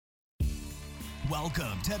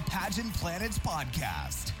Welcome to Pageant Planet's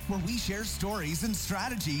podcast, where we share stories and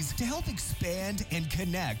strategies to help expand and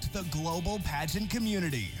connect the global pageant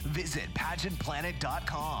community. Visit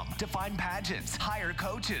pageantplanet.com to find pageants, hire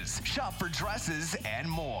coaches, shop for dresses, and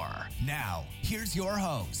more. Now, here's your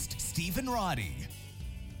host, Stephen Roddy.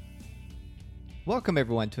 Welcome,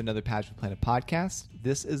 everyone, to another Pageant Planet podcast.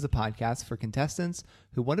 This is a podcast for contestants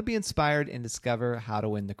who want to be inspired and discover how to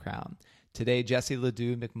win the crown. Today, Jessie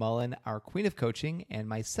Ledoux McMullen, our queen of coaching, and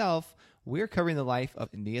myself, we're covering the life of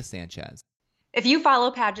Nia Sanchez. If you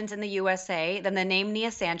follow pageants in the USA, then the name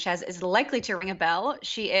Nia Sanchez is likely to ring a bell.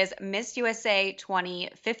 She is Miss USA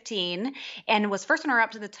 2015 and was first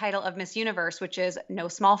runner-up to the title of Miss Universe, which is no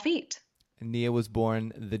small feat. Nia was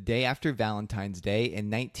born the day after Valentine's Day in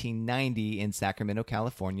 1990 in Sacramento,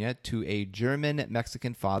 California, to a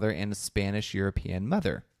German-Mexican father and a Spanish-European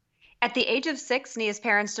mother. At the age of 6, Nia's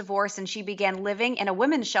parents divorced and she began living in a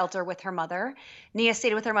women's shelter with her mother. Nia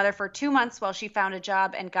stayed with her mother for 2 months while she found a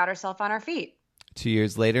job and got herself on her feet. 2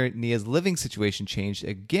 years later, Nia's living situation changed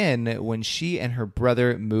again when she and her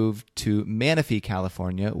brother moved to Manatee,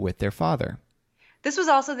 California with their father. This was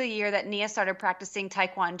also the year that Nia started practicing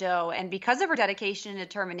Taekwondo, and because of her dedication and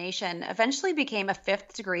determination, eventually became a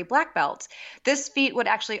 5th degree black belt. This feat would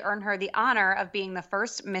actually earn her the honor of being the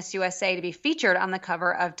first Miss USA to be featured on the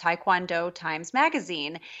cover of Taekwondo Times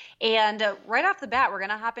magazine. And right off the bat, we're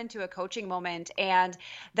going to hop into a coaching moment, and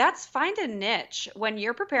that's find a niche. When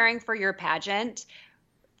you're preparing for your pageant,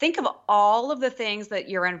 think of all of the things that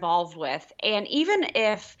you're involved with. And even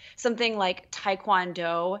if something like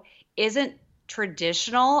Taekwondo isn't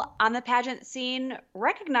traditional on the pageant scene,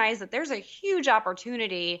 recognize that there's a huge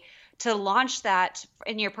opportunity to launch that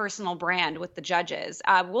in your personal brand with the judges.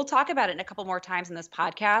 We'll talk about it in a couple more times in this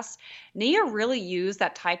podcast. Nia really used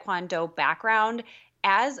that Taekwondo background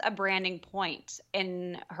as a branding point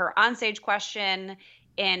in her onstage question,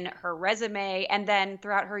 in her resume, and then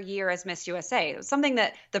throughout her year as Miss USA. It was something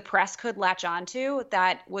that the press could latch onto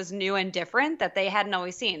that was new and different that they hadn't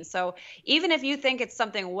always seen. So even if you think it's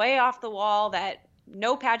something way off the wall that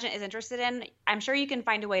no pageant is interested in, I'm sure you can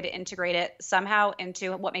find a way to integrate it somehow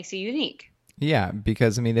into what makes you unique. Yeah,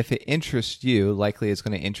 because, I mean, if it interests you, likely it's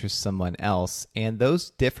going to interest someone else. And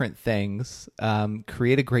those different things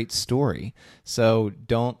create a great story. So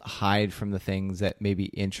don't hide from the things that maybe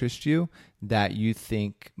interest you that you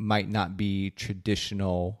think might not be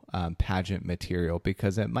traditional pageant material,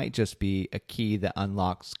 because it might just be a key that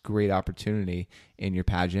unlocks great opportunity in your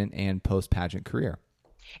pageant and post-pageant career.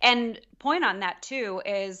 And point on that, too,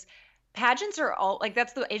 is pageants are all, like,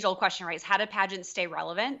 that's the age-old question, right? Is how do pageants stay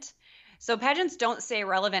relevant? So pageants don't stay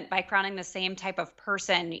relevant by crowning the same type of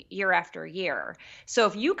person year after year. So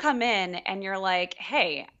if you come in and you're like,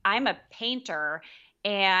 hey, I'm a painter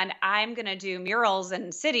and I'm going to do murals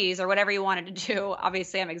in cities or whatever you wanted to do,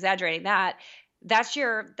 obviously I'm exaggerating that, that's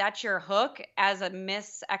your hook as a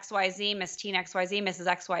Miss XYZ, Miss Teen XYZ, Mrs.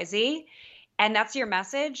 XYZ, and that's your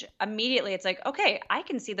message, immediately it's like, okay, I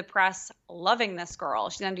can see the press loving this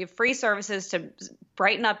girl. She's going to give free services to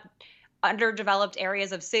brighten up underdeveloped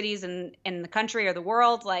areas of cities in the country or the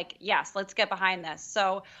world. Like, yes, let's get behind this.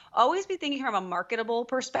 So always be thinking from a marketable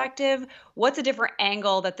perspective, what's a different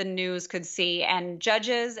angle that the news could see? And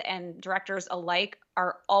judges and directors alike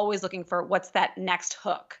are always looking for what's that next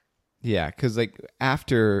hook. Yeah, because like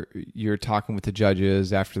after you're talking with the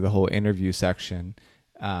judges, after the whole interview section,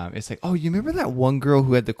 it's like, oh, you remember that one girl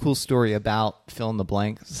who had the cool story about fill in the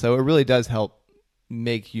blank? So it really does help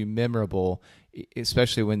make you memorable,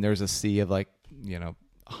 especially when there's a sea of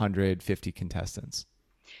 150 contestants.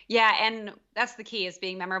 Yeah, and that's the key, is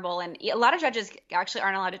being memorable. And a lot of judges actually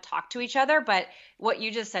aren't allowed to talk to each other. But what you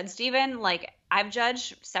just said, Stephen, like I've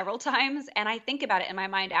judged several times and I think about it in my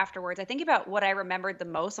mind afterwards. I think about what I remembered the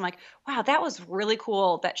most. I'm like, wow, that was really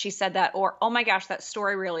cool that she said that. Or, oh my gosh, that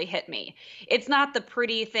story really hit me. It's not the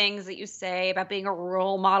pretty things that you say about being a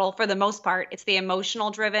role model for the most part. It's the emotional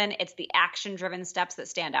driven, it's the action driven steps that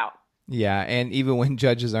stand out. Yeah, and even when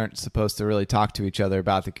judges aren't supposed to really talk to each other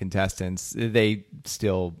about the contestants, they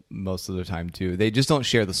still most of the time do. They just don't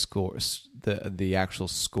share the scores, the actual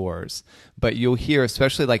scores. But you'll hear,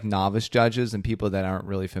 especially like novice judges and people that aren't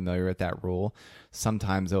really familiar with that rule,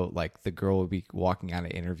 sometimes the girl will be walking out of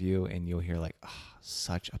an interview and you'll hear like, oh,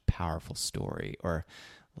 such a powerful story, or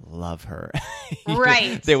love her.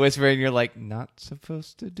 Right. They whisper and you're like, not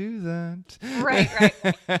supposed to do that. Right.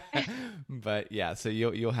 But yeah, so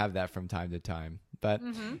you'll have that from time to time. But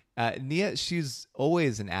Nia, she's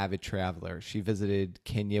always an avid traveler. She visited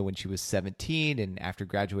Kenya when she was 17, and after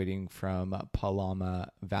graduating from Palama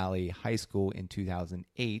Valley High School in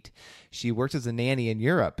 2008, she worked as a nanny in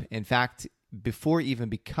Europe. In fact, before even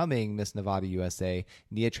becoming Miss Nevada USA,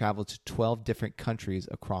 Nia traveled to 12 different countries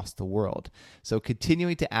across the world. So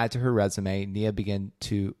continuing to add to her resume, Nia began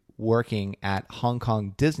to working at Hong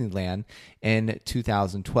Kong Disneyland in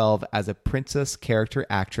 2012 as a princess character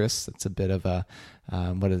actress. It's a bit of a,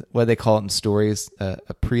 what do they call it in stories?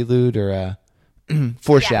 A prelude or a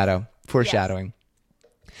foreshadowing. Yes.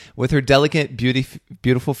 With her delicate,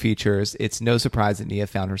 beautiful features, it's no surprise that Nia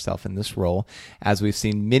found herself in this role, as we've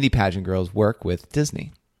seen many pageant girls work with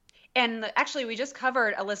Disney. And actually, we just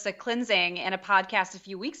covered Alyssa Klinsing in a podcast a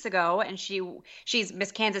few weeks ago, and she's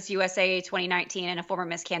Miss Kansas USA 2019 and a former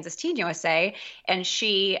Miss Kansas Teen USA, and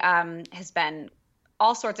she has been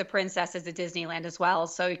all sorts of princesses at Disneyland as well.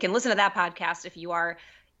 So you can listen to that podcast if you are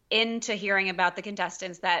into hearing about the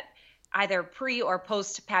contestants that either pre or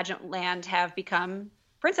post pageant land have become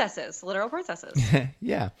princesses, literal princesses.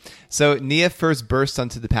 Yeah. So Nia first burst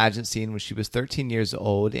onto the pageant scene when she was 13 years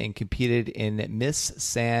old and competed in Miss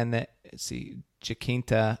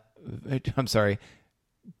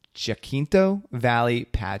Jacinto Valley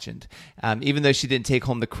pageant. Even though she didn't take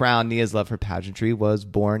home the crown, Nia's love for pageantry was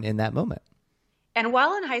born in that moment. And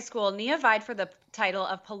while in high school, Nia vied for the title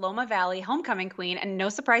of Paloma Valley Homecoming Queen, and no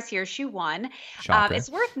surprise here, she won. It's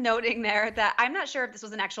worth noting there that I'm not sure if this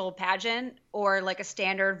was an actual pageant or like a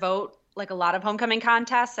standard vote, like a lot of homecoming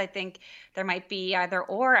contests. I think there might be either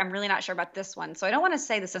or. I'm really not sure about this one. So I don't want to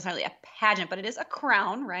say this is necessarily a pageant, but it is a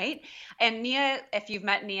crown, right? And Nia, if you've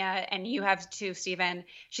met Nia, and you have too, Stephen,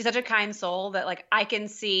 she's such a kind soul that like I can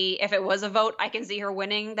see if it was a vote, I can see her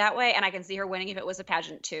winning that way, and I can see her winning if it was a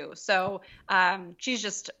pageant too. So she's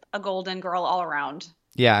just a golden girl all around.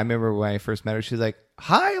 Yeah, I remember when I first met her, she was like,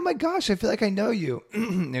 "Hi, oh my gosh, I feel like I know you."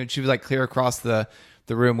 And she was like clear across the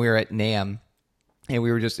room. We were at NAMM. And it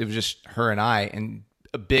was just her and I, and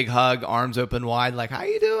a big hug, arms open wide, like, "How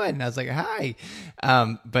you doing?" And I was like, "Hi."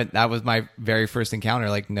 But that was my very first encounter,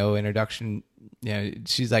 like no introduction. You know,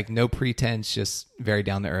 she's like no pretense, just very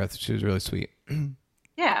down to earth. She was really sweet.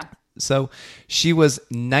 Yeah. So she was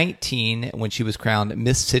 19 when she was crowned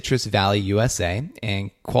Miss Citrus Valley USA,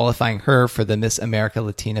 and qualifying her for the Miss America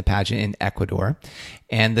Latina pageant in Ecuador.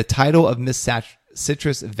 And the title of Miss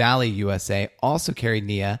Citrus Valley USA also carried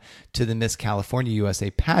Nia to the Miss California USA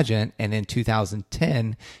pageant, and in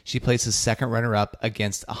 2010, she placed as second runner-up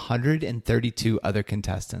against 132 other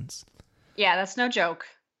contestants. Yeah, that's no joke.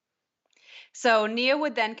 So Nia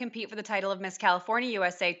would then compete for the title of Miss California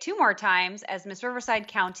USA 2 more times as Miss Riverside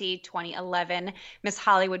County 2011, Miss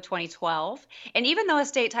Hollywood 2012. And even though a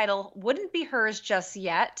state title wouldn't be hers just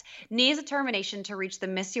yet, Nia's determination to reach the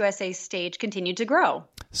Miss USA stage continued to grow.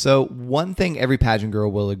 So one thing every pageant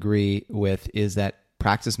girl will agree with is that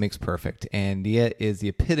practice makes perfect, and Nia is the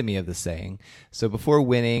epitome of the saying. So before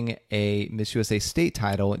winning a Miss USA state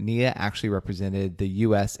title, Nia actually represented the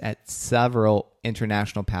U.S. at several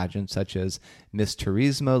international pageants such as Miss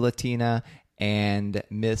Turismo Latina and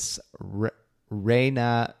Miss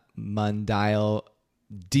Reina Mundial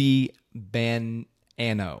de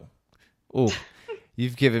Banano. Oh,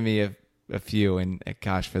 you've given me a few, and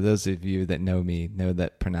gosh, for those of you that know me, know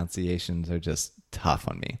that pronunciations are just tough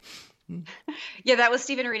on me. Yeah, that was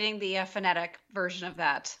Stephen reading the phonetic version of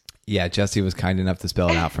that. Yeah, Jessie was kind enough to spell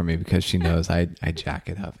it out for me because she knows I jack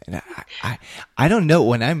it up. And I don't know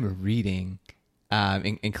when I'm reading,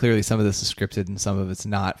 and clearly some of this is scripted and some of it's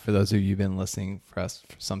not, for those of you who've been listening for us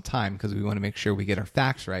for some time, because we want to make sure we get our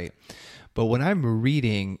facts right. But when I'm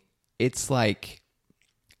reading, it's like,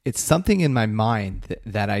 it's something in my mind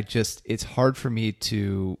that it's hard for me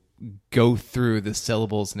to go through the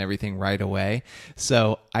syllables and everything right away.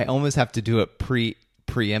 So I almost have to do it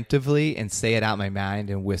preemptively and say it out in my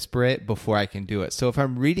mind and whisper it before I can do it. So if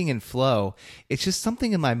I'm reading in flow, it's just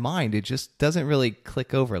something in my mind. It just doesn't really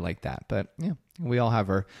click over like that. But yeah, we all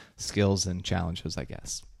have our skills and challenges, I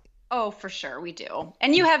guess. Oh, for sure. We do.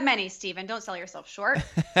 And you have many, Stephen. Don't sell yourself short.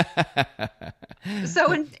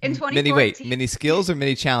 So in 2014... Many skills or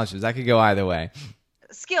many challenges? I could go either way.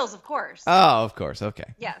 Skills, of course. Oh, of course.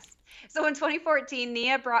 Okay. Yes. So in 2014,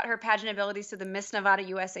 Nia brought her pageant abilities to the Miss Nevada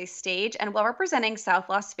USA stage, and while representing South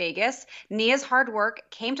Las Vegas, Nia's hard work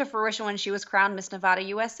came to fruition when she was crowned Miss Nevada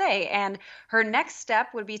USA, and her next step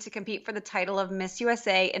would be to compete for the title of Miss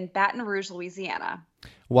USA in Baton Rouge, Louisiana.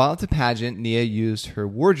 While at the pageant, Nia used her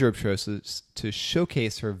wardrobe choices to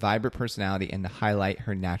showcase her vibrant personality and to highlight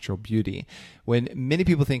her natural beauty. When many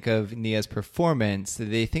people think of Nia's performance,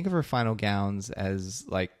 they think of her final gowns as,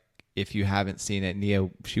 like, if you haven't seen it,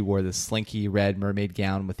 she wore this slinky red mermaid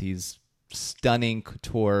gown with these stunning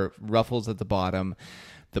couture ruffles at the bottom.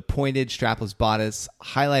 The pointed strapless bodice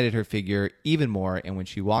highlighted her figure even more, and when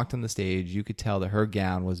she walked on the stage, you could tell that her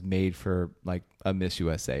gown was made for like a Miss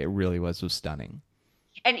USA. It really was stunning.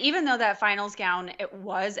 And even though that finals gown, it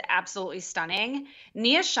was absolutely stunning,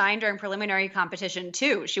 Nia shined during preliminary competition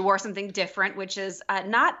too. She wore something different, which is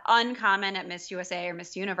not uncommon at Miss USA or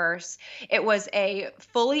Miss Universe. It was a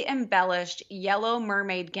fully embellished yellow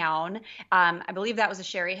mermaid gown. I believe that was a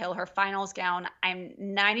Sherry Hill. Her finals gown, I'm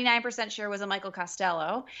 99% sure was a Michael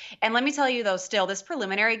Costello. And let me tell you though, still, this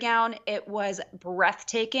preliminary gown, it was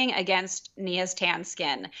breathtaking against Nia's tan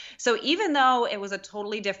skin. So even though it was a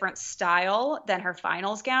totally different style than her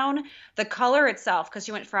finals gown, the color itself, because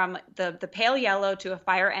she went from the pale yellow to a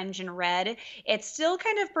fire engine red, it still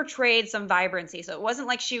kind of portrayed some vibrancy. So it wasn't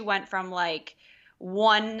like she went from like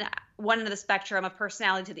one end of the spectrum of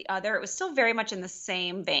personality to the other. It was still very much in the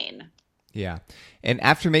same vein. Yeah. And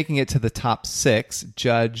after making it to the top 6,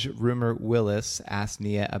 Judge Rumor Willis asked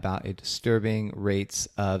Nia about a disturbing rates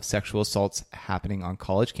of sexual assaults happening on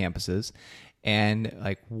college campuses and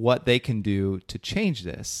like what they can do to change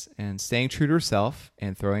this. And staying true to herself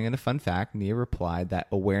and throwing in a fun fact, Nia replied that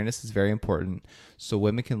awareness is very important so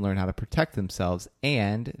women can learn how to protect themselves,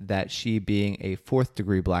 and that she, being a 4th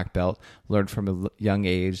degree black belt, learned from a young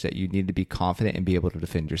age that you need to be confident and be able to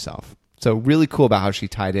defend yourself. So really cool about how she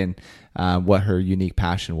tied in what her unique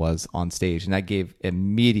passion was on stage. And that gave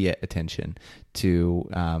immediate attention to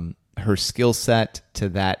her skill set, to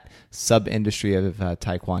that sub-industry of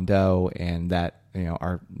Taekwondo, and that, you know,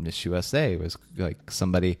 our Miss USA was like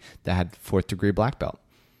somebody that had 4th degree black belt.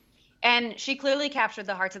 And she clearly captured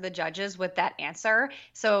the hearts of the judges with that answer.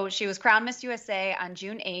 So she was crowned Miss USA on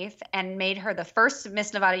June 8th and made her the first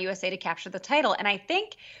Miss Nevada USA to capture the title. And I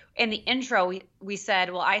think in the intro, we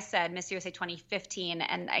said, well, I said Miss USA 2015,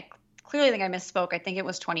 and I clearly think I misspoke. I think it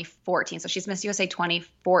was 2014. So she's Miss USA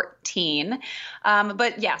 2014.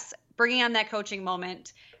 But yes, bringing on that coaching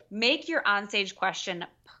moment, make your onstage question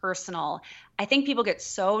personal. I think people get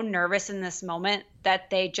so nervous in this moment that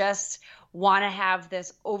they just want to have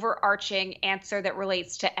this overarching answer that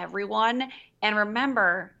relates to everyone. And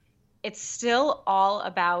remember, it's still all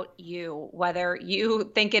about you, whether you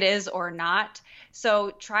think it is or not.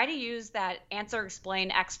 So try to use that answer, explain,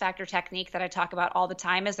 X factor technique that I talk about all the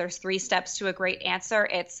time. Is there's 3 steps to a great answer.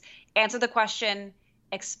 It's answer the question,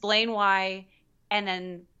 explain why, and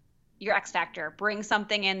then your X factor. Bring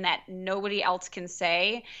something in that nobody else can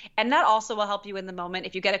say. And that also will help you in the moment.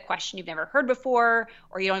 If you get a question you've never heard before,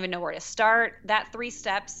 or you don't even know where to start, that 3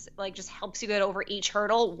 steps like just helps you get over each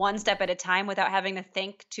hurdle 1 step at a time without having to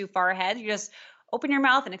think too far ahead. You just open your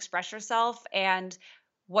mouth and express yourself, and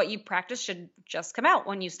what you practice should just come out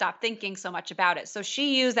when you stop thinking so much about it. So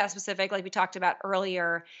she used that specific, like we talked about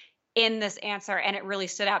earlier, in this answer, and it really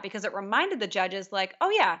stood out because it reminded the judges like, oh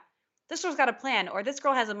yeah, this girl's got a plan, or this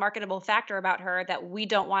girl has a marketable factor about her that we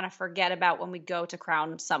don't want to forget about when we go to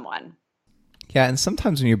crown someone. Yeah, and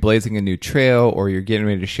sometimes when you're blazing a new trail or you're getting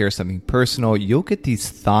ready to share something personal, you'll get these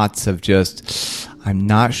thoughts of just, I'm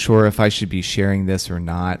not sure if I should be sharing this or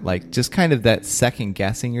not, like just kind of that second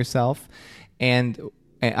guessing yourself. And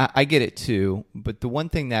I get it too, but the one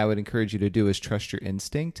thing that I would encourage you to do is trust your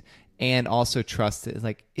instinct, and also trust that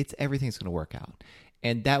like everything's going to work out.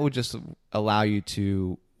 And that would just allow you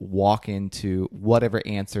to walk into whatever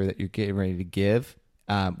answer that you're getting ready to give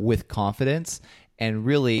with confidence. And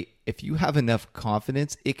really, if you have enough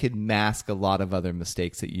confidence, it could mask a lot of other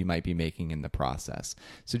mistakes that you might be making in the process.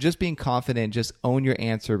 So just being confident, just own your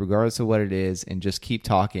answer regardless of what it is, and just keep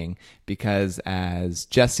talking, because as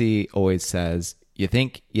Jesse always says, you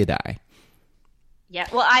think, you die. Yeah,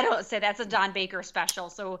 well, I don't say that's a Don Baker special.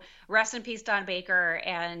 So rest in peace, Don Baker.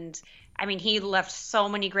 And I mean, he left so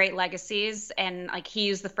many great legacies, and like he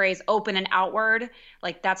used the phrase open and outward,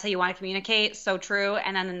 like that's how you want to communicate. So true.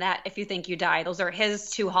 And then that, if you think, you die, those are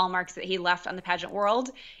his 2 hallmarks that he left on the pageant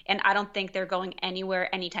world. And I don't think they're going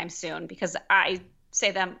anywhere anytime soon, because I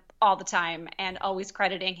say them all the time and always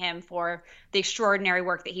crediting him for the extraordinary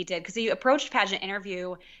work that he did, because he approached pageant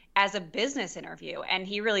interview as a business interview, and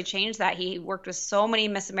he really changed that. He worked with so many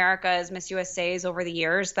Miss Americas, Miss USAs over the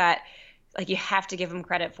years that like you have to give him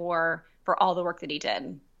credit for all the work that he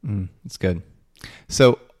did. That's good.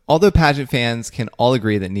 So although pageant fans can all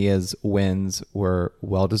agree that Nia's wins were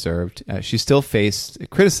well-deserved, she still faced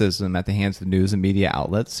criticism at the hands of news and media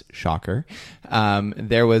outlets. Shocker.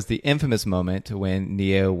 There was the infamous moment when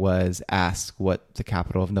Nia was asked what the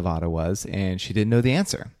capital of Nevada was, and she didn't know the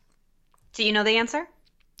answer. Do you know the answer?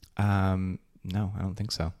 No, I don't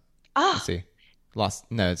think so. Let's see.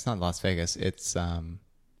 No, it's not Las Vegas. It's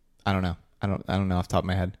I don't know. I don't know off the top of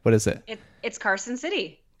my head. What is it? It's Carson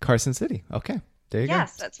City. Carson City. Okay. There you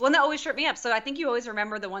Yes, that's one that always tripped me up. So I think you always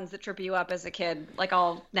remember the ones that trip you up as a kid. Like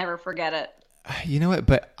I'll never forget it. go. You know what?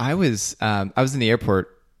 But I was in the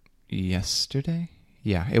airport yesterday.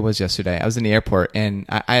 Yeah, it was yesterday. I was in the airport and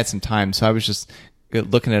I had some time, so I was just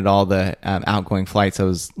looking at all the outgoing flights. I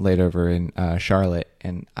was laid over in Charlotte,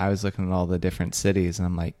 and I was looking at all the different cities, and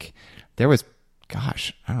I'm like, there was,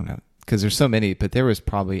 gosh, I don't know, because there's so many, but there was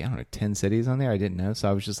probably, I don't know, 10 cities on there I didn't know. So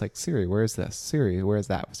I was just like, Siri, where is this? Siri, where is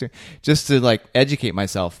that? Siri, just to like educate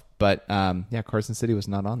myself. But yeah, Carson City was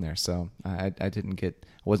not on there, so I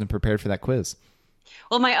wasn't prepared for that quiz.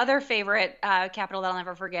 Well, my other favorite capital that I'll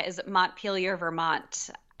never forget is Montpelier,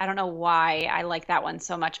 Vermont. I don't know why I like that one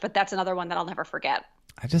so much, but that's another one that I'll never forget.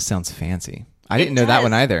 That just sounds fancy. I didn't know that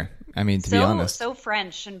one either. I mean, to be honest. So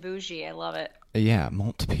French and bougie. I love it. Yeah,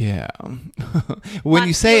 Montpelier. When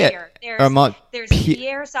you say it, there's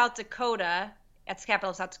Pierre, South Dakota. That's the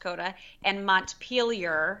capital of South Dakota, and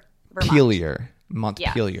Montpelier, Vermont.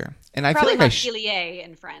 Montpelier. Yes. And I probably feel like Montpellier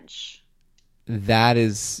in French. That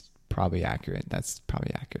is probably accurate. That's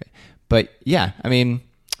probably accurate. But yeah, I mean,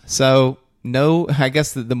 so no, I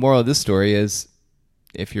guess the moral of this story is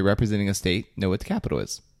if you're representing a state, know what the capital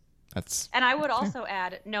is. And I would also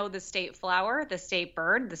add, know the state flower, the state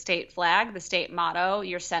bird, the state flag, the state motto,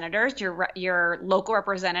 your senators, your local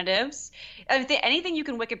representatives. Anything you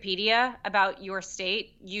can Wikipedia about your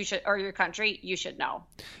state, you should, or your country, you should know.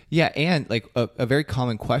 Yeah, and like a very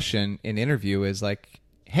common question in interview is like,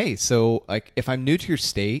 hey, so like if I'm new to your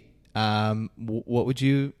state, what would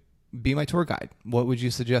you be my tour guide? What would you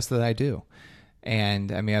suggest that I do?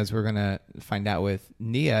 And I mean, as we're gonna find out with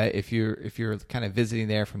Nia, if you're kind of visiting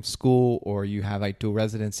there from school or you have like dual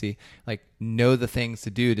residency, like know the things to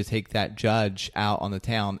do to take that judge out on the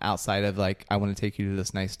town outside of like, I want to take you to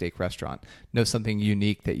this nice steak restaurant. Know something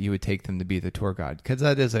unique that you would take them to be the tour guide, because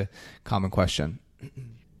that is a common question.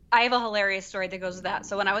 I have a hilarious story that goes with that.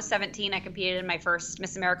 So when I was 17, I competed in my first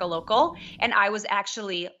Miss America Local, and I was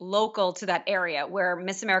actually local to that area where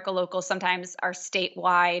Miss America Locals sometimes are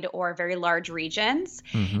statewide or very large regions.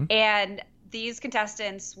 Mm-hmm. And these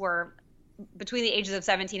contestants were between the ages of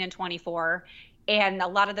 17 and 24. And a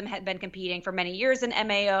lot of them had been competing for many years in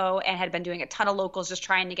MAO and had been doing a ton of locals just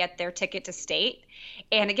trying to get their ticket to state.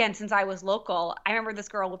 And again, since I was local, I remember this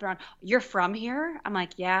girl whipped around, "You're from here?" I'm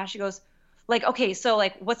like, "Yeah." She goes, like, okay, so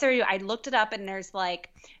like, what's there? I looked it up and there's like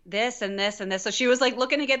this and this and this. So she was like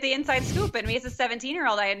looking to get the inside scoop. And me as a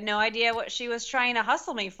 17-year-old, I had no idea what she was trying to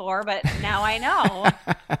hustle me for, but now I know.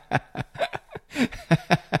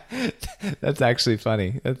 That's actually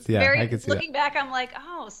funny. That's I can see looking back, I'm like,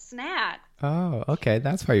 oh, snap. Oh, okay.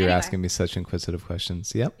 That's why you're asking me such inquisitive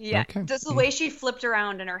questions. Yep. Yeah. Okay. Just the way she flipped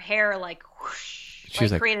around and her hair like whoosh. She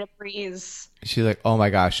was like, created a breeze. She's like, oh my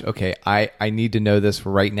gosh, okay, I need to know this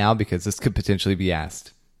right now because this could potentially be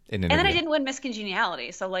asked in an interview. And then I didn't win Miss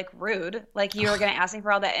Congeniality, so like rude. Like you were going to ask me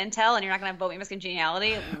for all that intel and you're not going to vote me Miss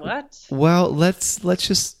Congeniality? What? Well, let's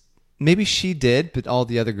just, maybe she did, but all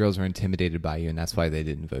the other girls were intimidated by you and that's why they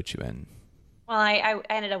didn't vote you in. Well, I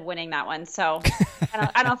ended up winning that one, so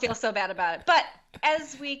I don't feel so bad about it. But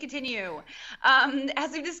as we continue,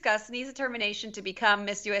 as we've discussed, Nia's determination to become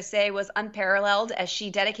Miss USA was unparalleled as she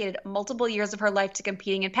dedicated multiple years of her life to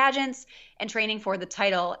competing in pageants and training for the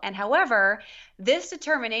title. And however, this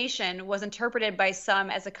determination was interpreted by some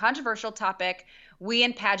as a controversial topic we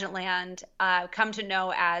in pageant land come to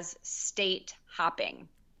know as state hopping.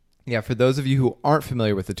 Yeah, for those of you who aren't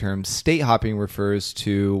familiar with the term, state hopping refers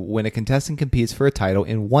to when a contestant competes for a title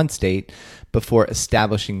in one state before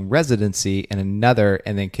establishing residency in another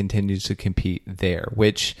and then continues to compete there,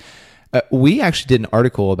 which we actually did an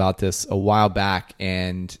article about this a while back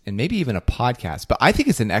and maybe even a podcast, but I think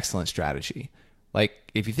it's an excellent strategy. Like,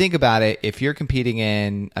 if you think about it, if you're competing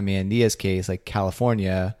in Nia's case, like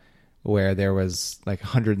California, where there was like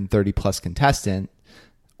 130 plus contestant,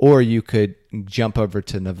 or you could jump over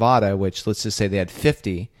to Nevada, which let's just say they had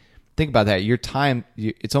 50. Think about that. Your time,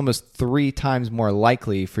 it's almost 3 times more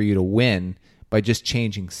likely for you to win by just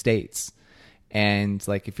changing states. And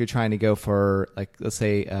like if you're trying to go for like, let's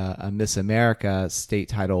say a Miss America state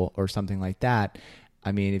title or something like that,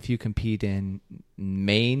 I mean, if you compete in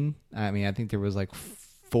Maine, I mean, I think there was like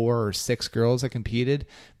 4 or 6 girls that competed.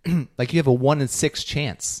 Like you have a 1 in 6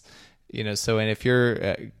 chance. You know, so, and if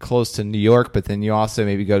you're close to New York, but then you also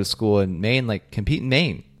maybe go to school in Maine, like compete in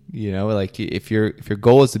Maine, you know, like if your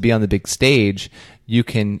goal is to be on the big stage, you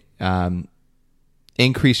can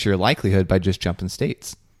increase your likelihood by just jumping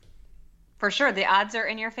states. For sure. The odds are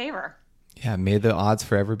in your favor. Yeah. May the odds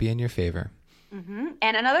forever be in your favor. And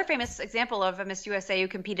another famous example of a Miss USA who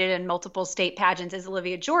competed in multiple state pageants is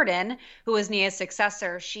Olivia Jordan, who was Nia's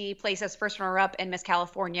successor. She placed as first runner-up in Miss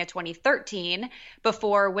California 2013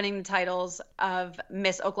 before winning the titles of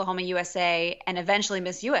Miss Oklahoma USA and eventually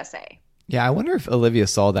Miss USA. Yeah, I wonder if Olivia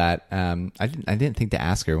saw that. I didn't think to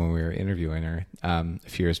ask her when we were interviewing her a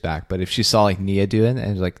few years back, but if she saw like Nia doing it,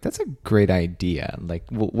 and was like, that's a great idea. Like,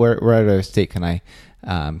 where other state can I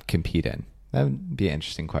compete in? That would be an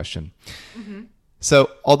interesting question.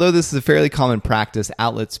 So, although this is a fairly common practice,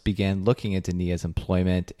 outlets began looking into Nia's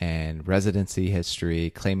employment and residency history,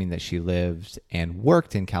 claiming that she lived and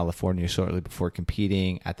worked in California shortly before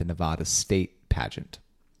competing at the Nevada State pageant.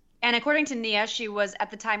 And according to Nia, she was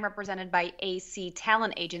at the time represented by AC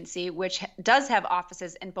Talent Agency, which does have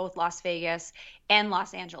offices in both Las Vegas and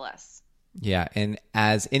Los Angeles. Yeah, and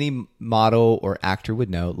as any model or actor would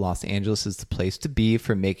know, Los Angeles is the place to be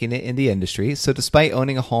for making it in the industry. So despite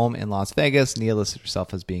owning a home in Las Vegas, Nia listed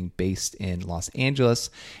herself as being based in Los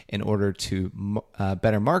Angeles in order to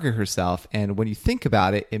better market herself. And when you think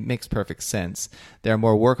about it, it makes perfect sense. There are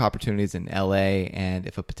more work opportunities in LA, and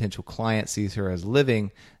if a potential client sees her as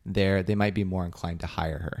living there, they might be more inclined to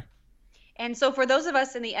hire her. And so for those of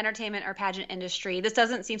us in the entertainment or pageant industry, this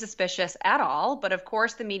doesn't seem suspicious at all. But of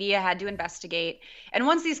course, the media had to investigate. And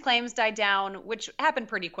once these claims died down, which happened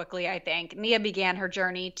pretty quickly, I think, Nia began her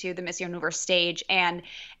journey to the Miss Universe stage. And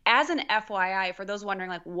as an FYI, for those wondering,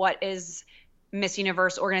 like, what is Miss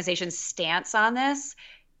Universe organization's stance on this?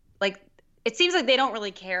 Like, it seems like they don't really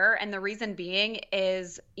care. And the reason being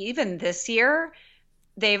is even this year,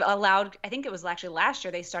 they've allowed, I think it was actually last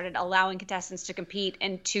year, they started allowing contestants to compete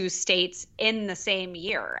in 2 states in the same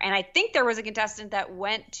year. And I think there was a contestant that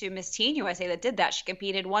went to Miss Teen USA that did that. She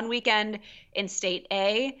competed one weekend in state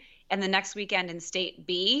A and the next weekend in state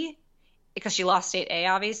B because she lost state A,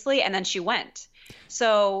 obviously, and then she went.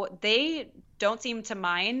 So they don't seem to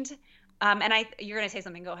mind. You're going to say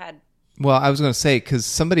something. Go ahead. Well, I was going to say, because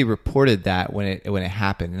somebody reported that when it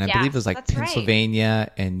happened, and I believe it was like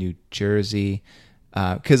Pennsylvania and New Jersey.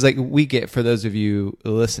 Because like we get, for those of you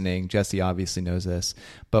listening, Jesse obviously knows this,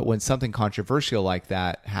 but when something controversial like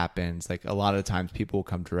that happens, like a lot of times people will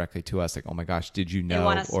come directly to us like, oh my gosh, did you know? They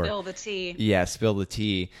want to spill the tea. Yeah, spill the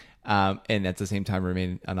tea. And at the same time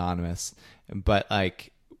remain anonymous. But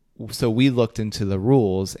like, so we looked into the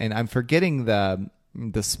rules, and I'm forgetting the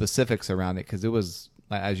specifics around it because it was,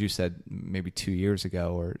 as you said, maybe 2 years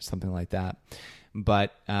ago or something like that.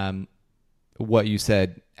 But what you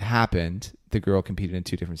said happened. The girl competed in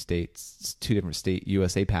 2 different states, 2 different state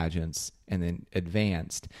USA pageants, and then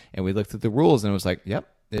advanced. And we looked at the rules, and it was like, yep,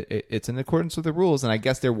 it's in accordance with the rules. And I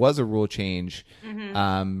guess there was a rule change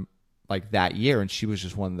like that year, and she was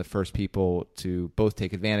just one of the first people to both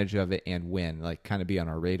take advantage of it and win, like kind of be on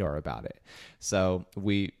our radar about it. So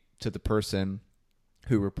to the person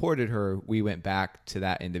who reported her, we went back to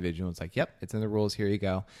that individual and was like, yep, it's in the rules, here you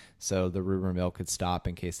go. So the rumor mill could stop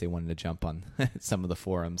in case they wanted to jump on some of the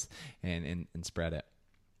forums and spread it.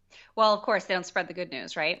 Well, of course, they don't spread the good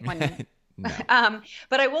news, right? No.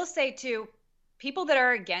 But I will say, too, people that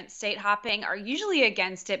are against state hopping are usually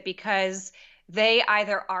against it because they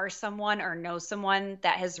either are someone or know someone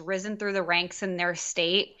that has risen through the ranks in their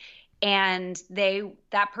state, and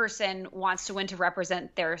that person wants to win to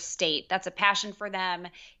represent their state. That's a passion for them.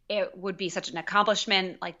 It would be such an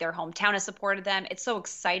accomplishment, like their hometown has supported them. It's so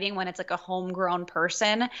exciting when it's like a homegrown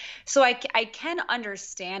person. So I can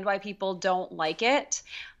understand why people don't like it,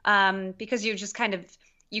 because you just kind of,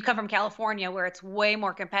 you come from California where it's way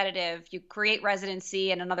more competitive. You create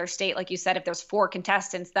residency in another state. Like you said, if there's 4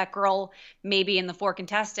 contestants, that girl maybe in the 4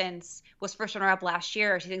 contestants was first runner up last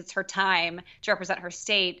year. She thinks it's her time to represent her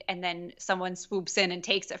state, and then someone swoops in and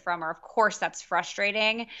takes it from her. Of course, that's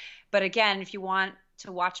frustrating. But again, if you want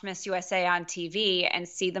to watch Miss USA on TV and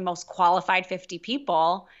see the most qualified 50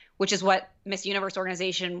 people, which is what Miss Universe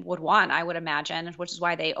organization would want, I would imagine, which is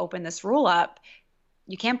why they opened this rule up,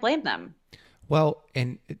 you can't blame them. Well,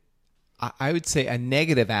 and I would say a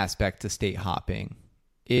negative aspect to state hopping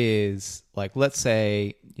is, like, let's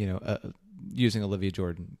say, using Olivia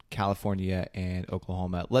Jordan, California and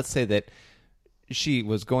Oklahoma. Let's say that she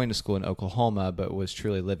was going to school in Oklahoma, but was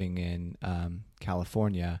truly living in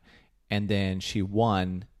California, and then she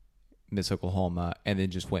won Miss Oklahoma and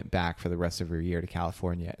then just went back for the rest of her year to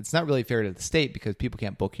California. It's not really fair to the state because people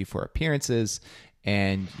can't book you for appearances,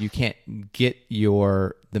 and you can't get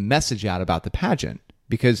the message out about the pageant,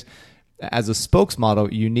 because as a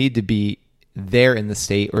spokesmodel, you need to be there in the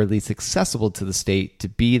state, or at least accessible to the state, to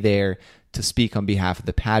be there to speak on behalf of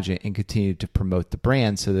the pageant and continue to promote the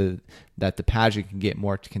brand so that the pageant can get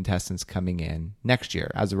more contestants coming in next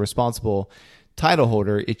year. As a responsible title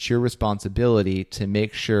holder, it's your responsibility to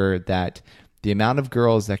make sure that the amount of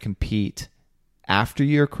girls that compete after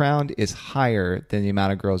you're crowned is higher than the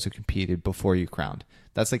amount of girls who competed before you crowned.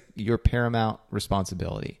 That's like your paramount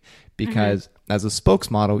responsibility, because as a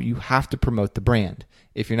spokesmodel, you have to promote the brand.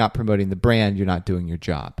 If you're not promoting the brand, you're not doing your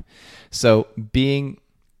job. So being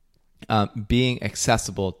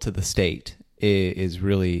accessible to the state is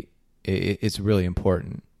really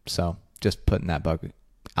important. So just putting that bug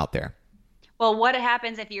out there. Well, what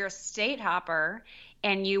happens if you're a state hopper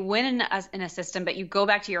and you win in a system, but you go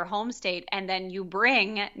back to your home state and then you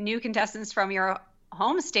bring new contestants from your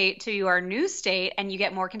home state to your new state and you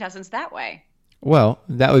get more contestants that way? Well,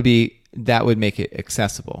 that would make it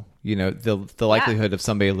accessible. You know, the likelihood of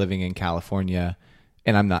somebody living in California,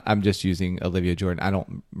 and I'm just using Olivia Jordan. I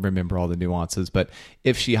don't remember all the nuances, but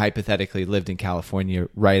if she hypothetically lived in California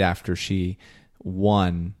right after she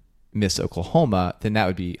won Miss Oklahoma, then that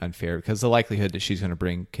would be unfair, because the likelihood that she's going to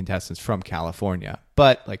bring contestants from California.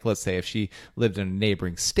 But like, let's say if she lived in a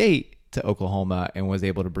neighboring state to Oklahoma and was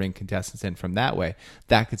able to bring contestants in from that way,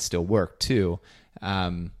 that could still work too.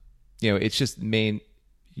 It's just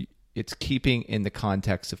it's keeping in the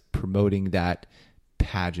context of promoting that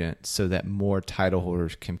pageant so that more title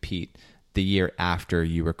holders compete the year after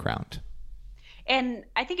you were crowned. And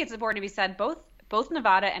I think it's important to be said, both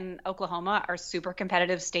Nevada and Oklahoma are super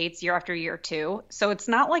competitive states year after year too. So it's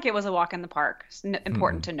not like it was a walk in the park. It's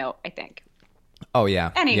important to note, I think. Oh,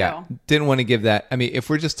 yeah. Anywho. Yeah. Didn't want to give that. I mean, if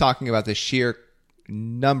we're just talking about the sheer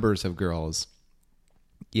numbers of girls,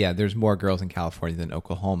 yeah, there's more girls in California than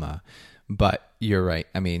Oklahoma. But you're right.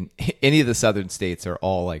 I mean, any of the southern states are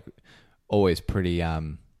all like always pretty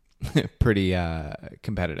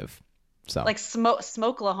competitive. So like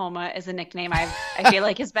Smokelahoma is a nickname I feel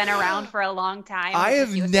like has been around for a long time. I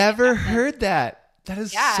have never heard that. That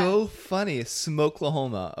is so funny.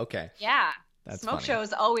 Smokelahoma. Okay. Yeah. That's Smoke funny.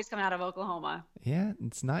 shows always come out of Oklahoma. Yeah,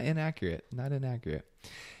 it's not inaccurate. Not inaccurate.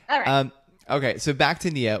 All right. Okay, so back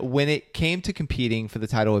to Nia. When it came to competing for the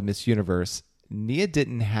title of Miss Universe, Nia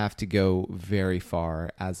didn't have to go very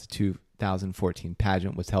far, as the 2014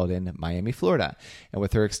 pageant was held in Miami, Florida. And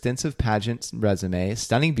with her extensive pageant resume,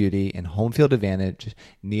 stunning beauty, and home field advantage,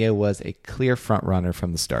 Nia was a clear frontrunner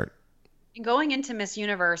from the start. Going into Miss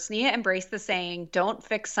Universe, Nia embraced the saying, "Don't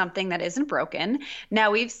fix something that isn't broken."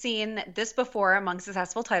 Now, we've seen this before among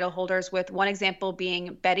successful title holders, with one example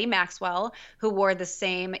being Betty Maxwell, who wore the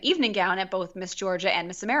same evening gown at both Miss Georgia and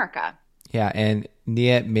Miss America. Yeah, and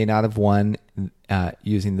Nia may not have won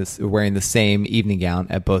wearing the same evening gown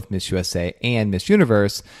at both Miss USA and Miss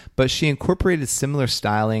Universe, but she incorporated similar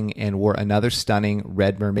styling and wore another stunning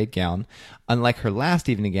red mermaid gown. Unlike her last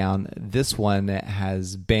evening gown, this one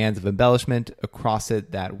has bands of embellishment across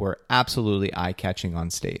it that were absolutely eye-catching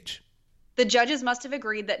on stage. The judges must have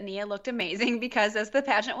agreed that Nia looked amazing, because as the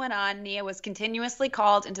pageant went on, Nia was continuously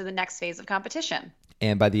called into the next phase of competition.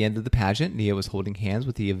 And by the end of the pageant, Nia was holding hands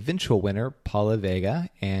with the eventual winner, Paula Vega,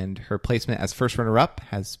 and her placement as first runner-up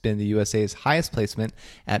has been the USA's highest placement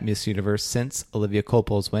at Miss Universe since Olivia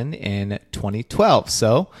Colpo's win in 2012.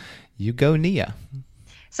 So, you go, Nia.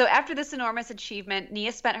 So after this enormous achievement,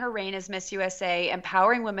 Nia spent her reign as Miss USA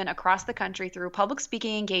empowering women across the country through public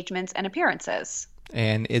speaking engagements and appearances.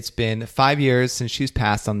 And it's been 5 years since she's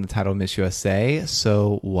passed on the title of Miss USA.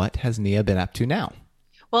 So what has Nia been up to now?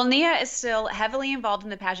 Well, Nia is still heavily involved in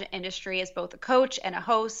the pageant industry as both a coach and a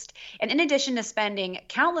host. And in addition to spending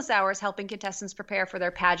countless hours helping contestants prepare for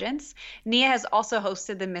their pageants, Nia has also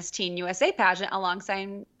hosted the Miss Teen USA pageant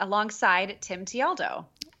alongside Tim Tialdo.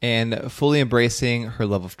 And fully embracing her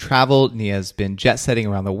love of travel, Nia has been jet-setting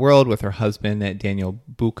around the world with her husband, Daniel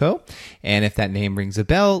Bucco. And if that name rings a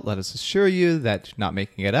bell, let us assure you that you're not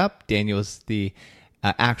making it up. Daniel is the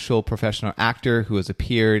actual professional actor who has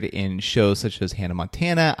appeared in shows such as Hannah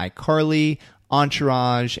Montana, iCarly,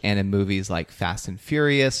 Entourage, and in movies like Fast and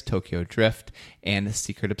Furious, Tokyo Drift, and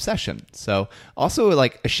Secret Obsession. So also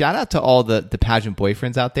like a shout out to all the pageant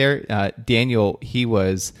boyfriends out there. Daniel, he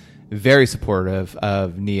was very supportive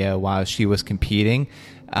of Nia while she was competing.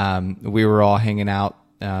 We were all hanging out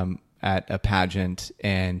at a pageant,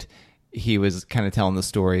 and he was kind of telling the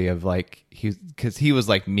story of like, because he was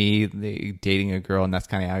like me, dating a girl, and that's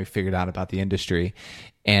kind of how he figured out about the industry.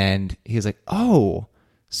 And he was like, oh,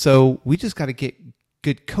 so we just got to get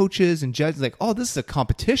good coaches and judges. Like, oh, this is a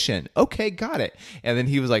competition. Okay, got it. And then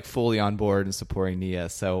he was like fully on board and supporting Nia.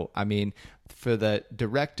 So, I mean, for the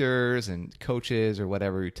directors and coaches or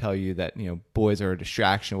whatever who tell you that, you know, boys are a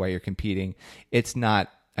distraction while you're competing, it's not.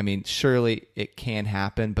 I mean, surely it can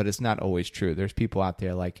happen, but it's not always true. There's people out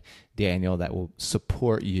there like Daniel that will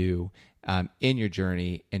support you in your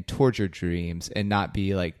journey and towards your dreams, and not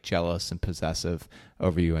be like jealous and possessive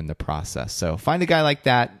over you in the process. So find a guy like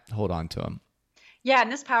that, hold on to him. Yeah,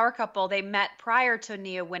 and this power couple, they met prior to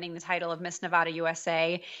Nia winning the title of Miss Nevada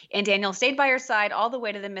USA, and Daniel stayed by her side all the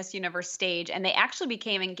way to the Miss Universe stage, and they actually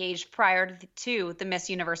became engaged prior to the Miss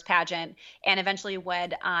Universe pageant and eventually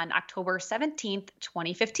wed on October 17th,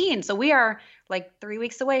 2015. So we are like 3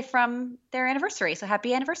 weeks away from their anniversary. So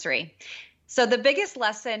happy anniversary. So the biggest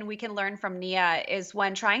lesson we can learn from Nia is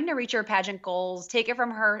when trying to reach your pageant goals, take it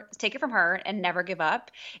from her and never give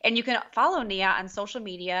up. And you can follow Nia on social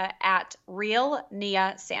media at Real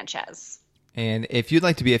Nia Sanchez. And if you'd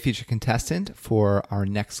like to be a featured contestant for our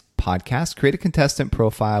next podcast, create a contestant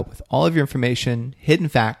profile with all of your information, hidden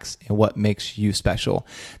facts, and what makes you special.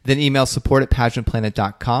 Then email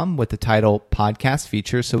support@pageantplanet.com with the title podcast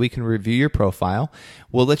feature so we can review your profile.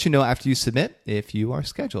 We'll let you know after you submit if you are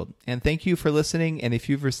scheduled. And thank you for listening. And if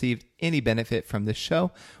you've received any benefit from this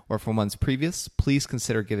show or from ones previous, please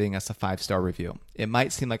consider giving us a 5-star review. It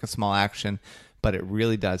might seem like a small action, but it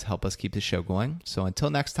really does help us keep the show going. So until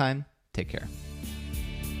next time, take care.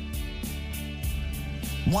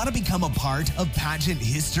 Want to become a part of pageant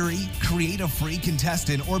history? Create a free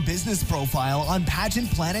contestant or business profile on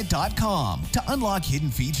pageantplanet.com to unlock hidden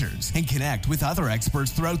features and connect with other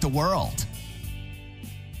experts throughout the world.